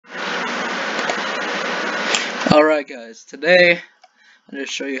Alright guys, today I'm going to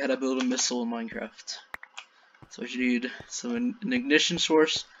show you how to build a missile in Minecraft. So what you need, an ignition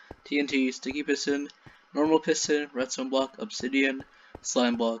source, TNT, sticky piston, normal piston, redstone block, obsidian,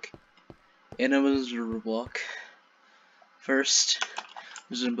 slime block, and a observer block. First, I'm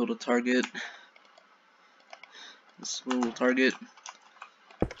just going to build a target. This little target.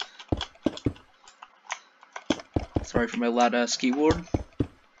 Sorry for my loud ass keyboard.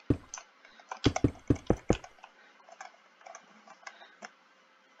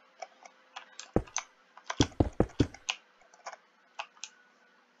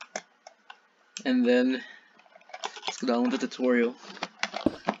 And then let's go down with the tutorial.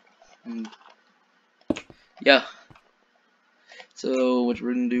 Yeah. So what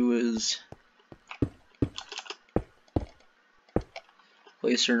we're gonna do is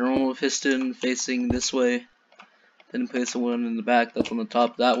place your normal piston facing this way, then place the one in the back that's on the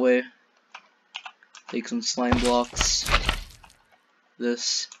top that way. Take some slime blocks,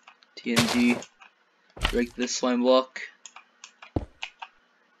 this TNT, break this slime block.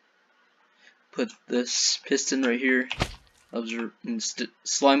 Put this piston right here,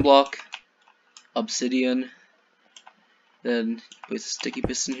 slime block, obsidian, then place a sticky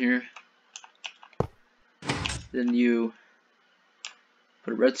piston here, then you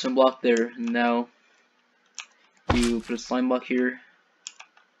put a redstone block there, and now you put a slime block here,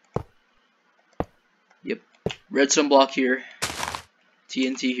 redstone block here,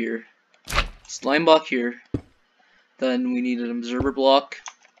 TNT here, slime block here, then we need an observer block.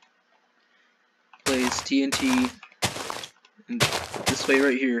 Place TNT in this way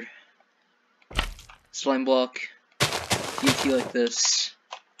right here, slime block, TNT like this,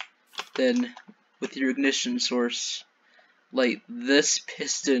 then with your ignition source, light this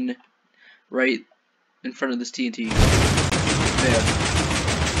piston right in front of this TNT. There.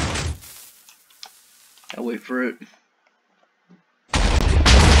 I'll wait for it.